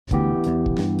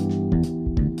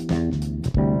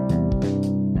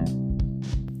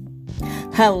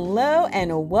Hello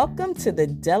and welcome to the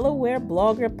Delaware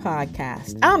Blogger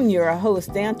Podcast. I'm your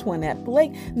host, Antoinette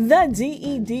Blake, the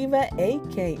DE Diva,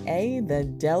 aka the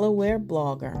Delaware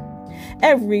Blogger.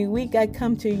 Every week I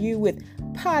come to you with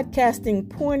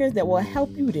podcasting pointers that will help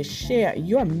you to share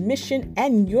your mission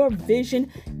and your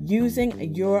vision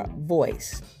using your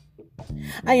voice.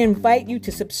 I invite you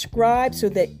to subscribe so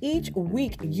that each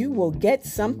week you will get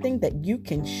something that you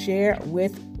can share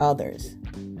with others.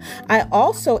 I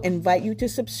also invite you to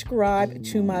subscribe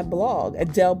to my blog,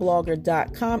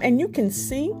 adelblogger.com, and you can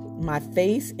see my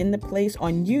face in the place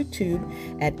on YouTube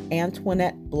at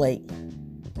Antoinette Blake.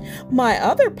 My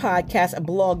other podcast,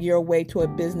 Blog Your Way to a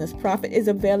Business Profit, is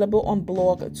available on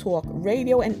Blog Talk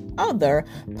Radio and other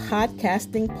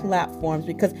podcasting platforms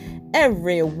because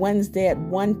every Wednesday at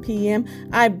 1 p.m.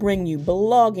 I bring you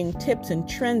blogging tips and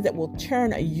trends that will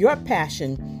turn your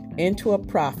passion into a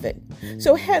profit.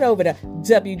 So head over to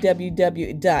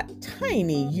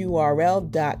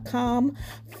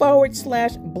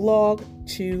www.tinyurl.com/blog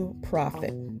to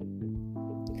profit.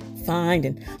 Find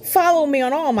and follow me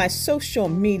on all my social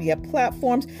media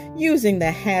platforms using the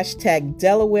hashtag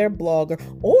Delaware Blogger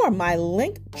or my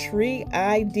Linktree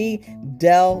ID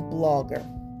Del Blogger.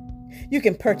 You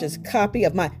can purchase a copy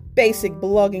of my basic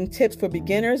blogging tips for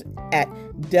beginners at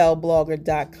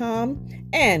delblogger.com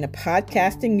and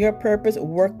Podcasting Your Purpose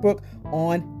workbook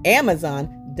on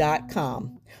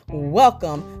Amazon.com.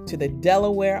 Welcome to the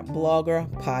Delaware Blogger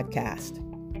Podcast.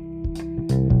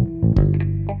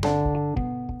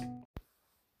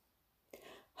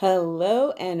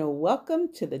 Hello and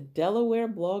welcome to the Delaware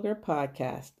Blogger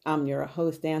Podcast. I'm your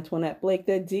host, Antoinette Blake,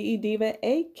 the DE Diva,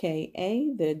 aka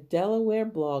the Delaware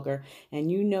Blogger.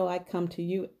 And you know I come to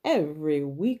you every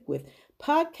week with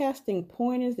podcasting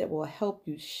pointers that will help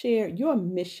you share your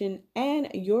mission and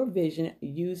your vision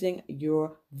using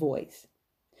your voice.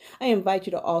 I invite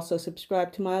you to also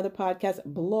subscribe to my other podcast,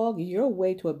 Blog Your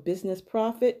Way to a Business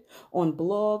Profit, on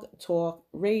Blog Talk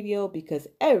Radio, because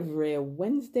every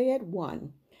Wednesday at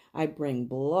 1, I bring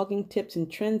blogging tips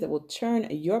and trends that will turn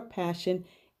your passion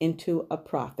into a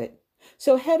profit.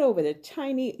 So head over to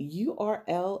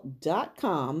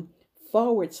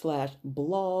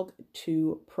tinyurl.com/blog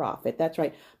to profit. That's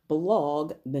right,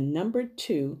 blog, the number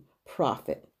 2,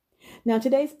 profit. Now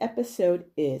today's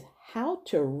episode is how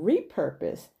to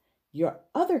repurpose your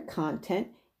other content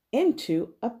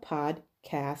into a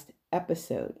podcast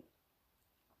episode.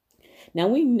 Now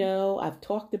we know I've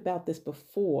talked about this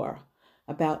before,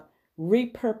 about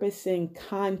repurposing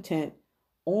content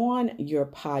on your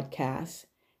podcast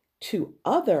to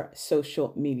other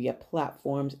social media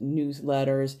platforms,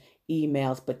 newsletters,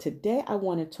 emails. But today I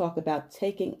want to talk about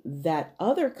taking that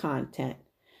other content,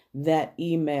 that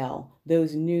email,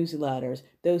 those newsletters,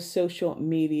 those social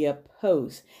media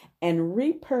posts, and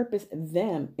repurpose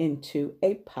them into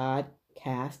a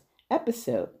podcast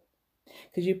episode.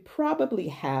 Because you probably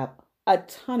have a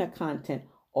ton of content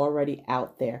already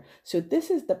out there. So this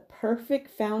is the perfect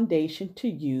foundation to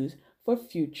use for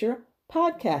future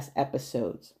podcast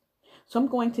episodes. So I'm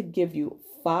going to give you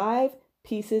 5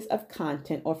 pieces of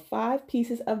content or 5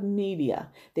 pieces of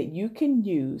media that you can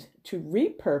use to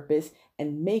repurpose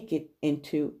and make it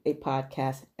into a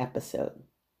podcast episode.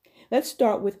 Let's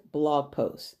start with blog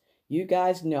posts. You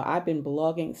guys know I've been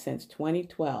blogging since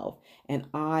 2012 and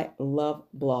I love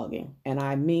blogging. And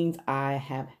I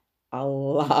have a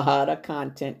lot of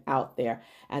content out there.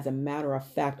 As a matter of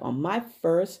fact, on my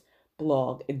first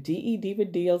blog,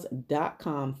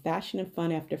 DEDivaDeals.com, Fashion and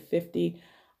Fun After 50,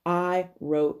 I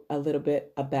wrote a little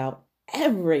bit about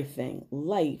everything: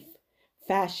 life,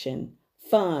 fashion,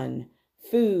 fun,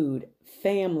 food,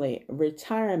 family,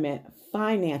 retirement,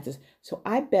 finances. So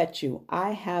I bet you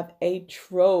I have a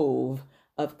trove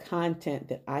of content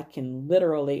that I can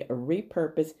literally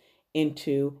repurpose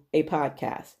into a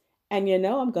podcast. And you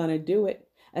know I'm going to do it,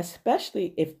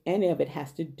 especially if any of it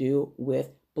has to do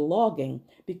with blogging,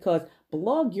 because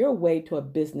Blog Your Way to a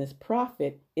Business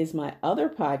Profit is my other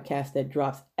podcast that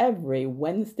drops every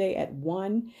Wednesday at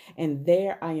 1. And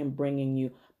there I am bringing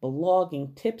you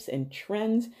blogging tips and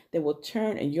trends that will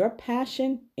turn your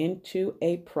passion into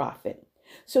a profit.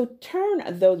 So turn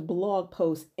those blog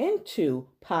posts into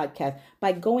podcasts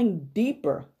by going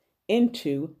deeper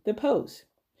into the post.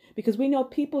 Because we know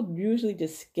people usually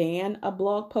just scan a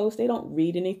blog post. They don't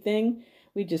read anything.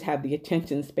 We just have the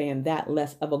attention span that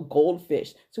less of a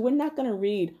goldfish. So we're not going to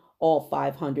read all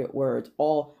 500 words,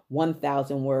 all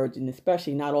 1,000 words, and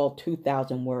especially not all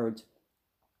 2,000 words.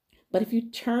 But if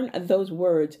you turn those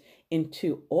words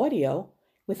into audio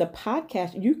with a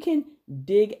podcast, you can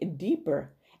dig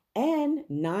deeper. And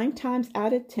 9 times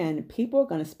out of 10, people are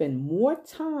going to spend more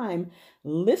time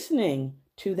listening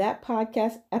to that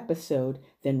podcast episode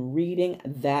than reading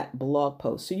that blog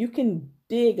post. So you can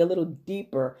dig a little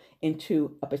deeper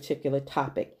into a particular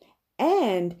topic.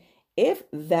 And if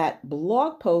that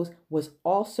blog post was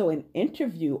also an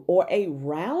interview or a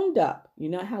roundup, you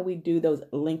know how we do those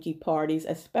linky parties,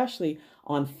 especially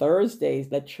on Thursdays,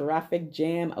 the traffic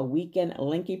jam, a weekend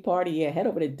linky party. Yeah, head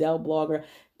over to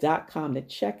dellblogger.com to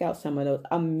check out some of those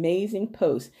amazing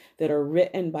posts that are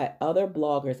written by other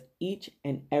bloggers each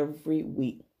and every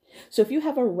week. So if you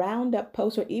have a roundup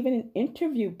post or even an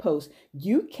interview post,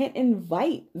 you can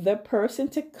invite the person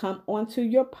to come onto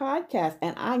your podcast.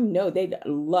 And I know they'd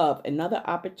love another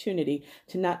opportunity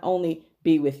to not only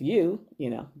be with you,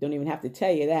 don't even have to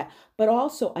tell you that, but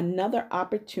also another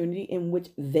opportunity in which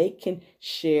they can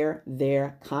share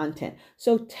their content.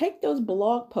 So take those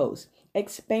blog posts,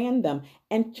 expand them,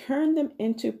 and turn them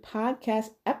into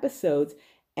podcast episodes.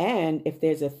 And if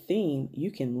there's a theme,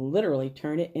 you can literally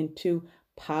turn it into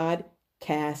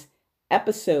podcast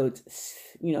episodes,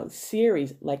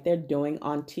 series like they're doing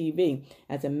on TV.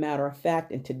 As a matter of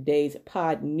fact, in today's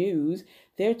pod news,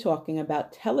 they're talking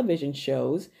about television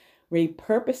shows,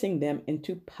 repurposing them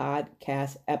into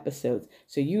podcast episodes.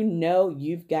 So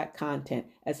you've got content,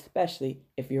 especially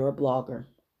if you're a blogger.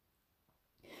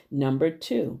 Number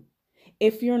 2,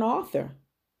 if you're an author,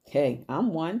 hey,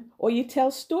 I'm one, or you tell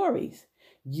stories,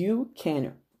 you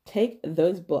can take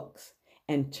those books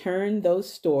and turn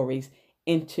those stories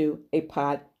into a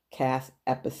podcast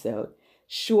episode.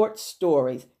 Short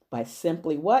stories by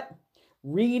simply what?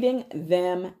 Reading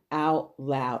them out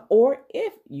loud. Or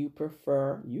if you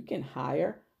prefer, you can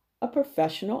hire a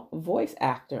professional voice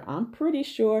actor. I'm pretty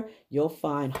sure you'll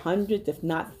find hundreds, if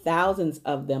not thousands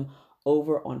of them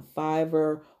over on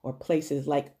Fiverr or places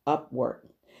like Upwork.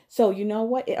 So you know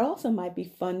what? It also might be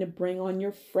fun to bring on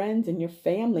your friends and your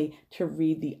family to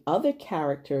read the other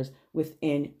characters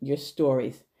within your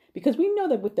stories. Because we know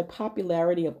that with the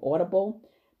popularity of Audible,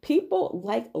 people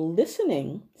like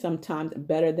listening sometimes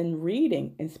better than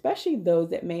reading, especially those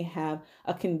that may have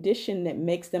a condition that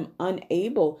makes them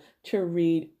unable to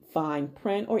read fine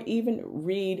print or even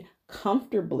read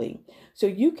comfortably. So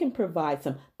you can provide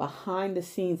some behind the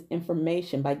scenes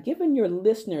information by giving your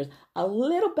listeners a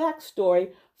little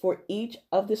backstory for each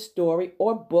of the story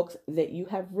or books that you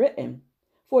have written.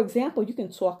 For example, you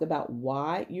can talk about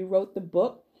why you wrote the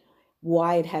book,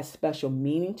 why it has special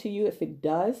meaning to you if it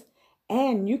does,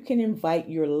 and you can invite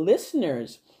your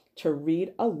listeners to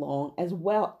read along as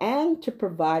well and to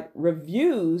provide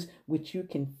reviews which you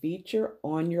can feature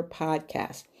on your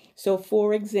podcast. So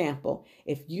for example,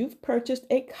 if you've purchased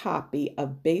a copy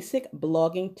of Basic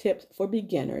Blogging Tips for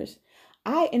Beginners,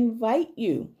 I invite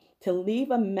you to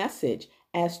leave a message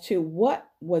as to what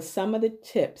was some of the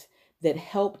tips that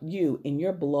helped you in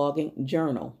your blogging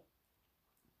journey.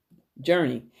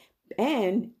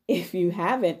 And if you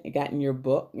haven't gotten your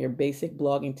book, your Basic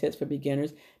Blogging Tips for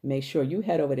Beginners, make sure you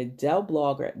head over to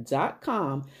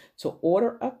dellblogger.com to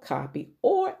order a copy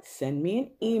or send me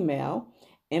an email,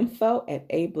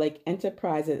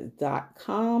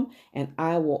 info@ablakeenterprises.com, and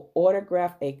I will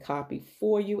autograph a copy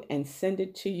for you and send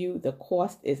it to you. The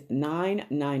cost is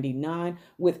 $9.99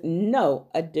 with no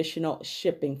additional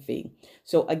shipping fee.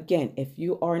 So again, if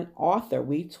you are an author,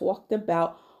 we talked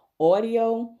about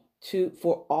audio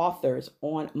for authors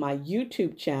on my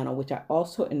YouTube channel, which I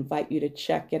also invite you to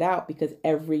check it out because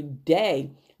every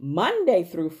day, Monday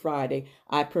through Friday,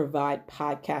 I provide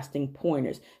podcasting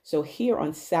pointers. So here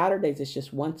on Saturdays, it's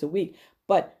just once a week,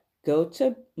 but go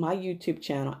to my YouTube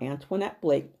channel, Antoinette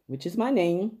Blake, which is my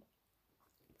name,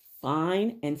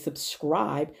 find and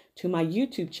subscribe to my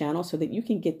YouTube channel so that you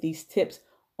can get these tips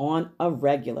on a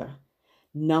regular.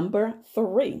 Number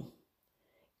 3.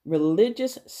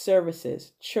 Religious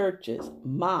services, churches,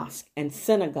 mosques, and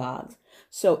synagogues.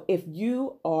 So if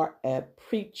you are a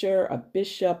preacher, a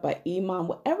bishop, an imam,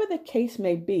 whatever the case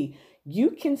may be,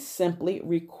 you can simply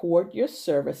record your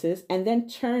services and then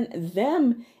turn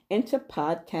them into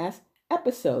podcast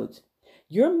episodes.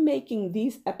 You're making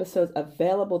these episodes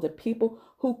available to people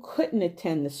who couldn't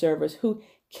attend the service, who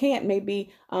can't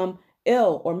maybe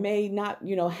ill or may not,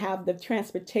 have the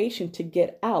transportation to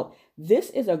get out.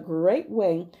 This is a great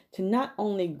way to not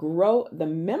only grow the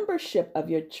membership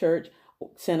of your church,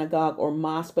 synagogue, or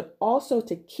mosque, but also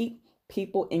to keep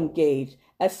people engaged,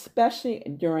 especially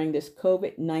during this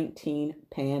COVID-19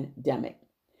 pandemic.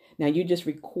 Now, you just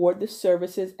record the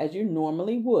services as you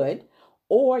normally would,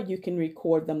 or you can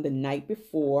record them the night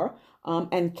before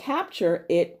and capture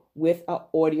it with an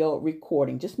audio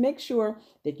recording. Just make sure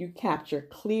that you capture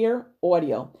clear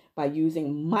audio by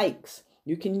using mics.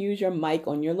 You can use your mic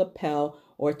on your lapel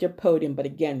or at your podium. But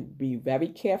again, be very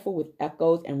careful with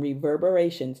echoes and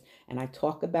reverberations. And I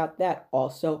talk about that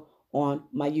also on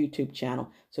my YouTube channel.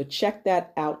 So check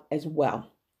that out as well.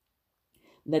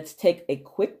 Let's take a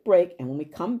quick break. And when we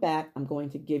come back, I'm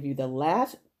going to give you the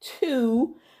last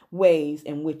 2 ways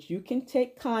in which you can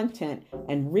take content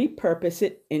and repurpose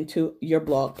it into your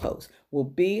blog post. We'll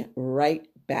be right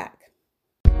back.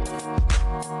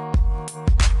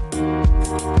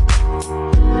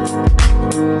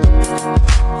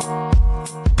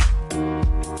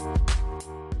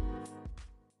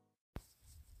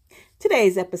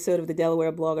 Today's episode of the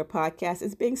Delaware Blogger Podcast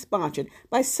is being sponsored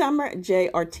by Summer J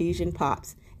Artesian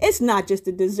Pops. It's not just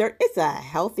a dessert, it's a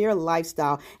healthier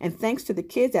lifestyle. And thanks to the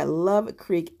kids at Love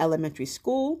Creek Elementary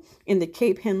School in the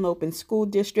Cape Henlopen School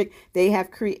District, they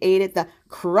have created the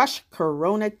Crush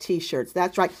Corona t-shirts.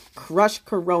 That's right, Crush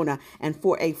Corona. And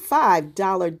for a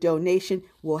 $5 donation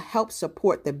will help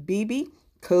support the BB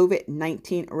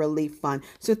COVID-19 Relief Fund.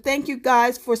 So thank you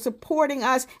guys for supporting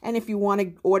us. And if you want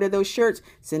to order those shirts,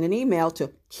 send an email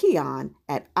to Keon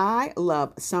at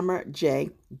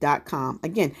ilovesummerj.com.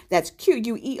 Again, that's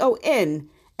QUEON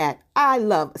at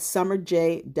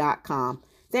ilovesummerj.com.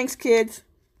 Thanks, kids.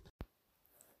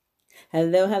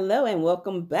 Hello, and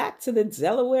welcome back to the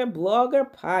Delaware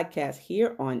Blogger Podcast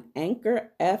here on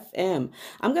Anchor FM.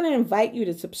 I'm going to invite you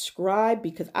to subscribe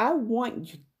because I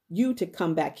want you to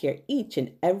come back here each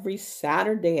and every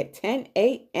Saturday at 10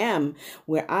 a.m.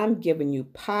 where I'm giving you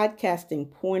podcasting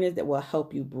pointers that will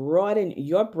help you broaden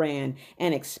your brand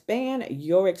and expand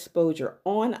your exposure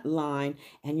online.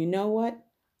 And you know what?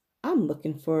 I'm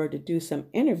looking forward to do some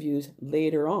interviews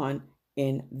later on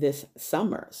in this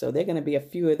summer. So there are going to be a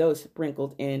few of those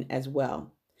sprinkled in as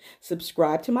well.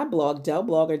 Subscribe to my blog,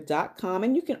 delblogger.com,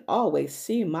 and you can always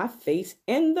see my face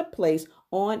in the place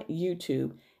on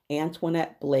YouTube.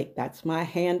 Antoinette Blake. That's my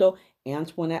handle,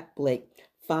 Antoinette Blake.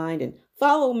 Find and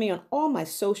follow me on all my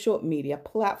social media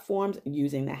platforms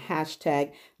using the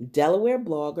hashtag Delaware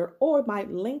Blogger or my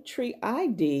Linktree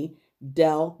ID,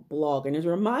 Del Blogger. And as a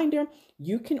reminder,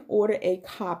 you can order a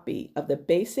copy of the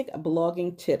basic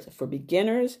blogging tips for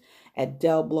beginners at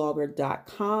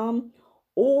delblogger.com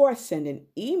or send an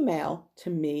email to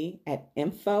me at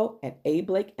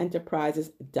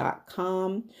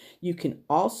info@ablakeenterprises.com. You can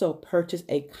also purchase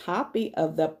a copy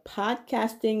of the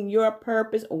Podcasting Your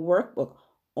Purpose workbook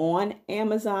on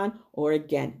Amazon, or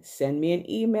again, send me an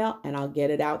email and I'll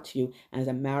get it out to you. As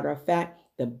a matter of fact,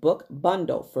 the book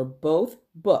bundle for both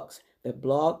books,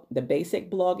 the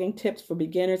basic blogging tips for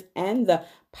beginners and the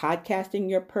Podcasting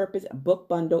Your Purpose book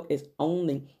bundle is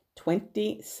only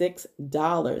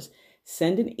 $26.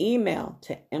 Send an email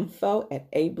to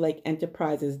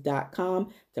info@ablakeenterprises.com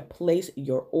to place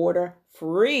your order,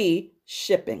 free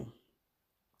shipping.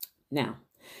 Now,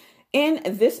 in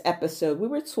this episode, we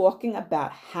were talking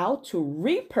about how to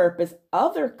repurpose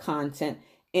other content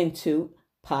into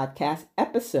podcast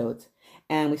episodes.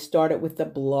 And we started with the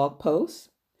blog posts,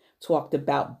 talked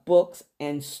about books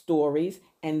and stories,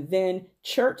 and then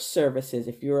church services.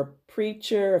 If you're a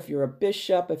preacher, if you're a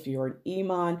bishop, if you're an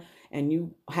imam, and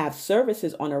you have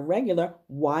services on a regular,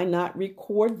 why not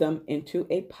record them into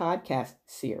a podcast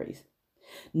series?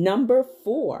 Number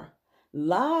 4,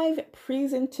 live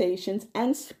presentations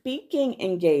and speaking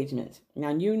engagements. Now,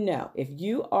 you know, if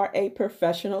you are a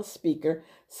professional speaker,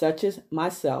 such as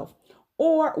myself,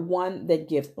 or one that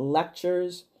gives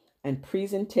lectures and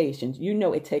presentations, you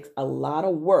know it takes a lot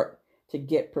of work to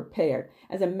get prepared.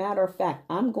 As a matter of fact,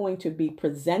 I'm going to be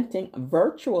presenting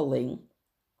virtually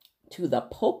to the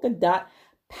Polka Dot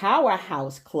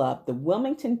Powerhouse Club, the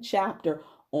Wilmington chapter,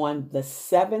 on the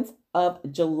 7th of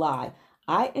July.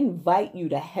 I invite you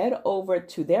to head over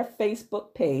to their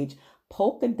Facebook page,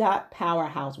 Polka Dot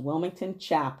Powerhouse Wilmington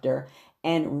chapter,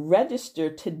 and register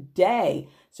today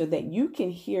so that you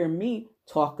can hear me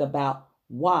talk about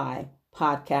why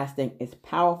podcasting is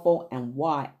powerful and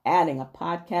why adding a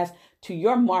podcast to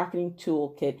your marketing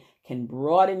toolkit can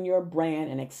broaden your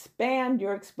brand and expand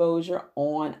your exposure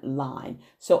online.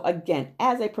 So again,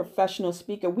 as a professional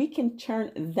speaker, we can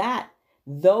turn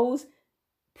those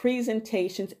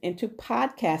presentations into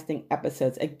podcasting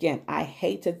episodes. Again, I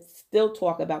hate to still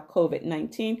talk about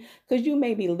COVID-19 because you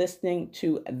may be listening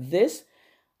to this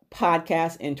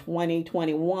podcast in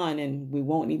 2021 and we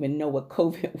won't even know what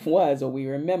COVID was, or we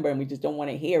remember and we just don't want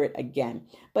to hear it again.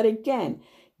 But again,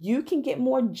 you can get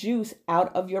more juice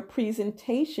out of your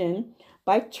presentation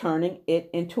by turning it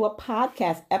into a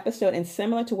podcast episode. And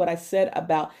similar to what I said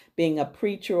about being a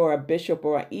preacher or a bishop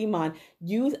or an imam,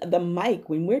 use the mic.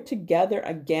 When we're together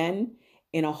again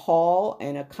in a hall,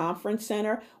 in a conference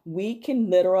center, we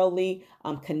can literally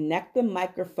connect the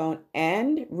microphone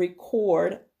and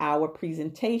record our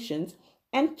presentations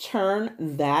and turn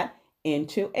that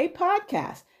into a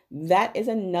podcast. That is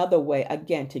another way,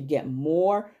 again, to get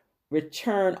more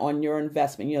return on your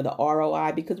investment, the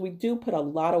ROI, because we do put a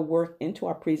lot of work into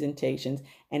our presentations.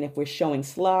 And if we're showing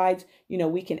slides,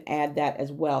 we can add that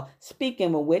as well.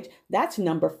 Speaking of which, that's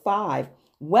number 5,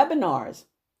 webinars.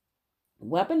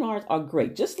 Webinars are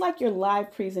great. Just like your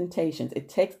live presentations, it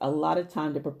takes a lot of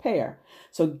time to prepare.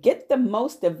 So get the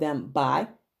most of them by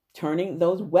turning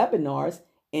those webinars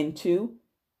into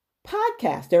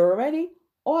podcasts. They're already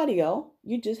audio.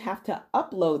 You just have to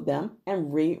upload them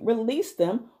and re-release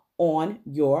them on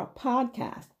your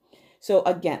podcast. So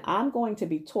again, I'm going to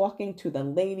be talking to the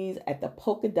ladies at the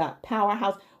Polka Dot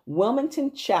Powerhouse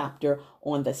Wilmington chapter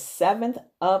on the 7th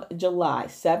of July,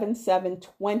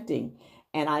 7/7/20.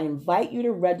 And I invite you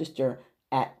to register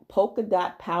at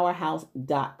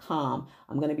polkadotpowerhouse.com.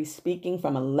 I'm going to be speaking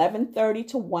from 11:30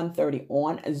 to 1:30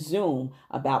 on Zoom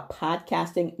about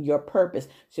podcasting your purpose.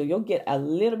 So you'll get a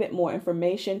little bit more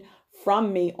information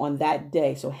from me on that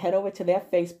day. So head over to their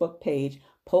Facebook page,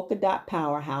 Polka Dot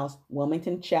Powerhouse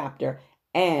Wilmington chapter,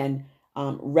 and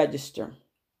register.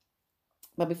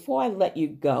 But before I let you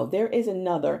go, there is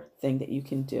another thing that you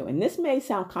can do. And this may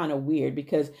sound kind of weird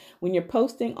because when you're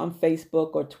posting on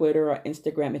Facebook or Twitter or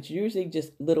Instagram, it's usually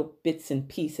just little bits and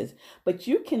pieces. But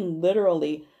you can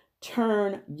literally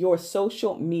turn your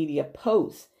social media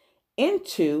posts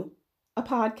into a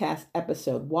podcast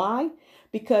episode. Why?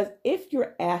 Because if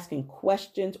you're asking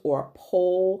questions or a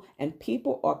poll and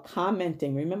people are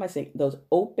commenting, remember I say those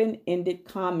open-ended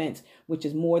comments, which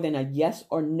is more than a yes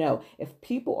or no. If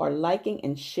people are liking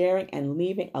and sharing and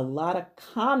leaving a lot of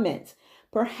comments,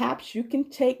 perhaps you can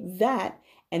take that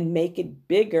and make it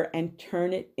bigger and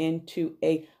turn it into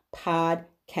a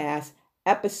podcast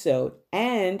episode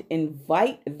and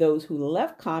invite those who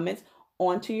left comments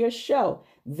onto your show.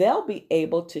 They'll be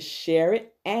able to share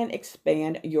it and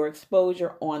expand your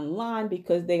exposure online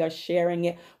because they are sharing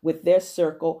it with their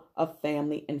circle of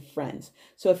family and friends.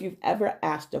 So if you've ever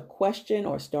asked a question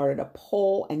or started a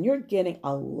poll and you're getting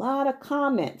a lot of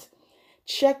comments,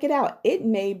 check it out. It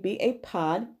may be a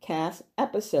podcast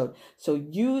episode. So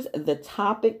use the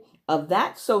topic of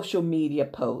that social media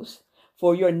post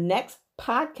for your next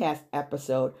podcast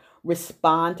episode.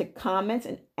 Respond to comments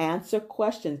and answer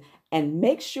questions, and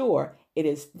make sure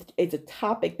it's a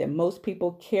topic that most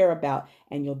people care about,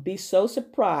 and you'll be so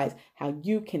surprised how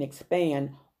you can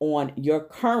expand on your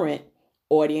current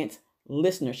audience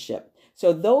listenership.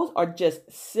 So those are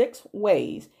just 6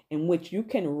 ways in which you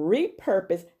can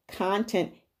repurpose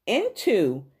content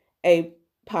into a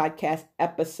podcast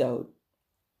episode.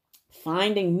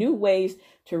 Finding new ways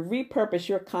to repurpose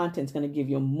your content is going to give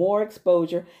you more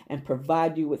exposure and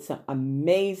provide you with some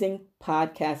amazing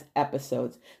podcast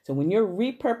episodes. So when you're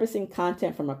repurposing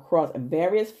content from across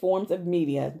various forms of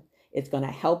media, it's going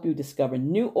to help you discover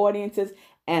new audiences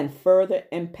and further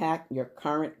impact your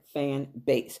current fan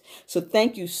base. So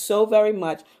thank you so very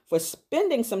much for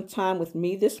spending some time with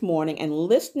me this morning and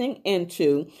listening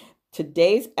into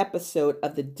today's episode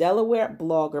of the Delaware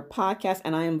Blogger Podcast.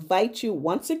 And I invite you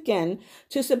once again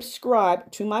to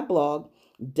subscribe to my blog,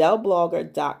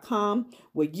 delblogger.com,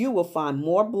 where you will find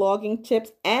more blogging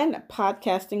tips and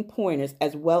podcasting pointers,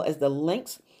 as well as the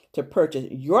links to purchase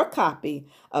your copy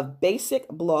of Basic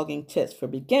Blogging Tips for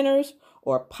Beginners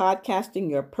or Podcasting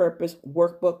Your Purpose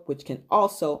workbook, which can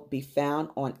also be found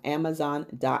on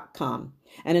Amazon.com.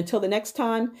 And until the next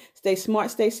time, stay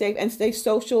smart, stay safe, and stay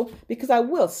social, because I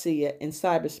will see you in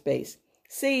cyberspace.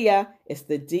 See ya. It's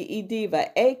the DE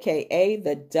Diva, aka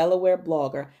the Delaware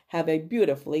Blogger. Have a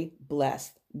beautifully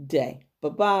blessed day.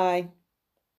 Bye-bye.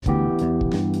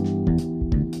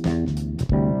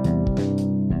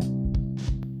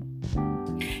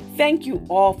 Thank you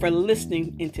all for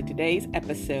listening into today's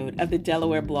episode of the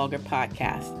Delaware Blogger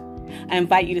Podcast. I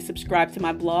invite you to subscribe to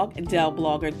my blog,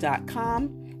 delblogger.com,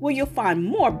 where you'll find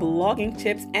more blogging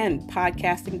tips and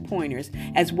podcasting pointers,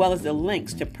 as well as the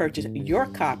links to purchase your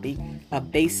copy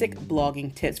of Basic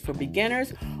Blogging Tips for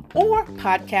Beginners or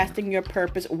Podcasting Your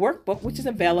Purpose workbook, which is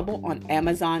available on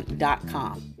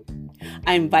Amazon.com.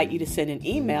 I invite you to send an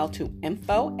email to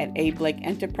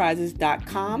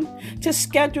info@ablakeenterprises.com to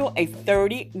schedule a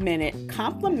 30-minute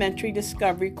complimentary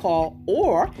discovery call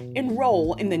or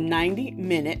enroll in the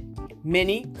 90-minute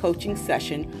mini coaching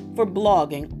session for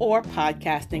blogging or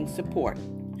podcasting support.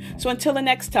 So until the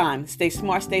next time, stay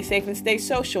smart, stay safe, and stay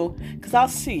social, because I'll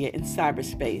see you in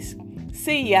cyberspace.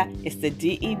 See ya. It's the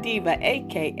DE Diva,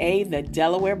 aka the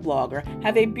Delaware Blogger.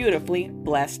 Have a beautifully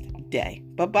blessed day.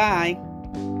 Bye-bye.